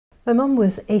My mum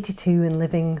was 82 and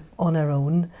living on her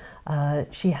own.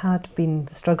 She had been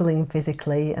struggling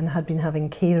physically and had been having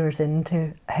carers in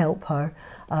to help her,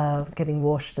 getting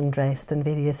washed and dressed and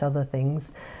various other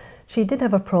things. She did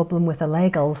have a problem with a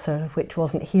leg ulcer which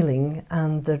wasn't healing,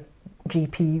 and the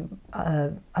GP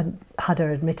had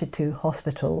her admitted to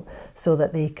hospital so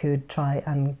that they could try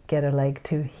and get her leg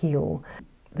to heal.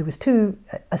 There was two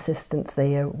assistants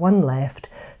there, one left,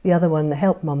 the other one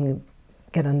helped Mum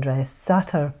get undressed,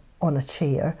 sat her on a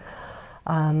chair,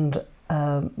 and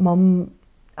Mum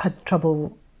had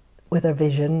trouble with her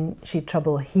vision, she had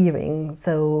trouble hearing,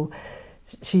 so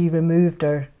she removed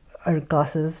her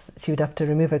glasses. She would have to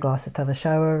remove her glasses to have a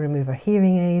shower, remove her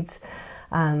hearing aids,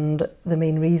 and the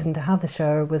main reason to have the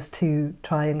shower was to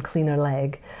try and clean her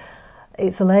leg.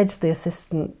 It's alleged the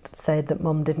assistant said that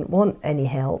Mum didn't want any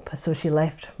help, so she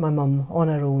left my mum on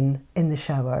her own in the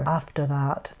shower. After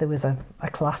that there was a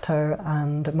clatter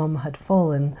and Mum had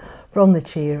fallen from the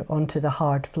chair onto the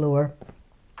hard floor,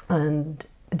 and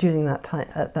during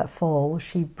that fall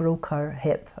she broke her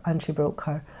hip and she broke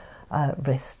her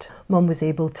wrist. Mum was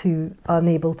unable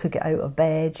to get out of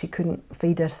bed, she couldn't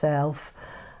feed herself,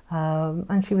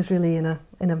 and she was really in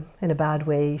a bad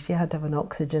way. She had to have an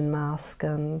oxygen mask,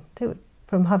 and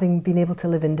from having been able to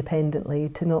live independently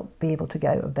to not be able to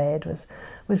get out of bed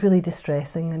was really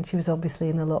distressing, and she was obviously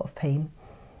in a lot of pain.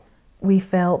 We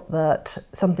felt that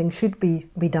something should be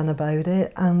done about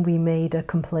it, and we made a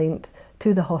complaint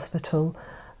to the hospital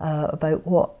about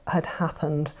what had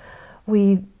happened.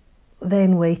 We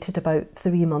then waited about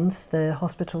 3 months. The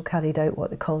hospital carried out what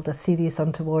they called a serious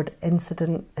untoward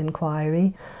incident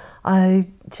inquiry. I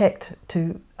checked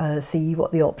to see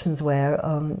what the options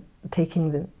were,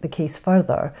 taking the case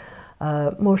further,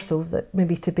 more so that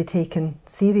maybe to be taken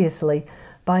seriously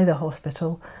by the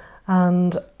hospital.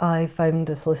 And I found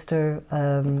a solicitor,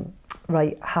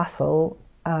 Wright, Hassall,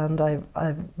 and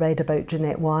I read about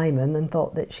Jeanette Wyman and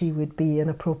thought that she would be an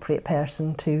appropriate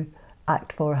person to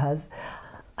act for us.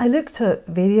 I looked at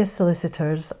various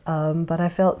solicitors, but I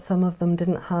felt some of them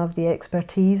didn't have the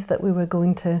expertise that we were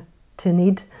going to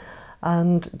need,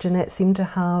 and Jeanette seemed to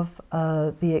have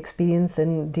the experience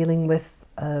in dealing with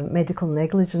medical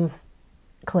negligence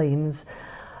claims.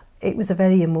 It was a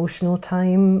very emotional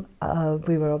time.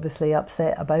 We were obviously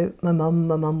upset about my mum.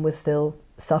 My mum was still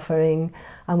suffering,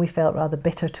 and we felt rather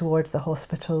bitter towards the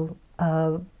hospital.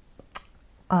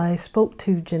 I spoke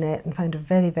to Jeanette and found her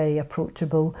very, very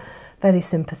approachable, very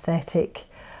sympathetic.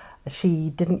 She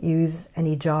didn't use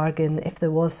any jargon. If there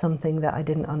was something that I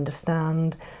didn't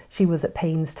understand, she was at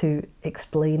pains to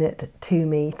explain it to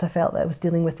me. I felt that I was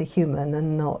dealing with a human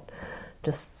and not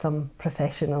just some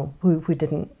professional who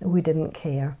didn't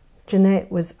care. Jeanette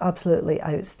was absolutely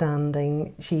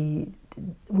outstanding.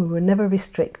 We were never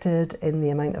restricted in the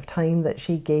amount of time that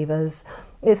she gave us.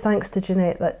 It's thanks to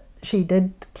Jeanette that she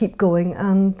did keep going,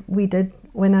 and we did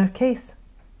win our case.